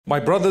My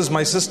brothers,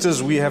 my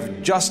sisters, we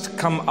have just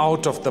come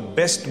out of the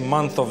best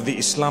month of the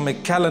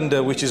Islamic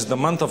calendar, which is the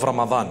month of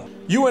Ramadan.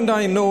 You and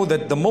I know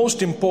that the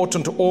most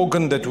important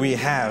organ that we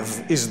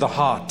have is the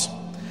heart.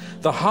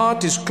 The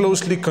heart is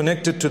closely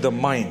connected to the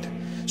mind.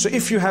 So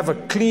if you have a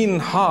clean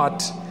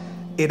heart,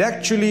 it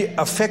actually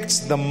affects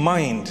the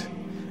mind,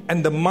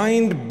 and the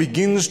mind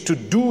begins to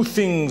do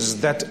things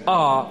that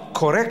are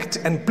correct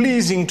and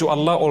pleasing to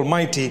Allah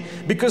Almighty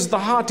because the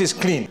heart is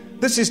clean.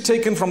 This is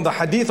taken from the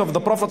hadith of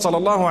the Prophet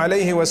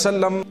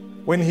ﷺ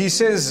when he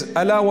says,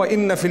 أَلَا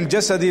وَإِنَّ فِي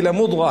الْجَسَدِ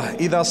لَمُضْغَةً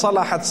إِذَا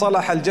صَلَحَتْ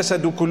صَلَحَ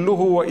الْجَسَدُ كُلُّهُ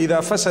وَإِذَا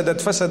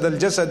فَسَدَتْ فَسَدَ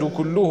الْجَسَدُ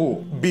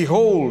كُلُّهُ.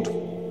 Behold,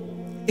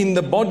 in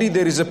the body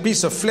there is a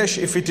piece of flesh.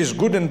 If it is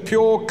good and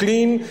pure,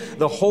 clean,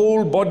 the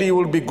whole body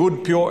will be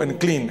good, pure and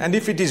clean. And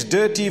if it is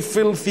dirty,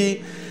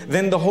 filthy,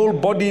 then the whole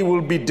body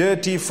will be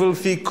dirty,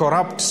 filthy,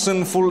 corrupt,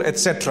 sinful,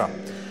 etc.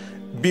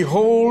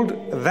 Behold,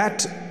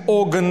 that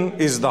organ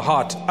is the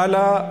heart.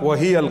 Ala wa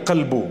hiya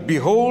al-qalbu.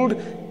 Behold,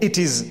 it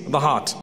is the heart.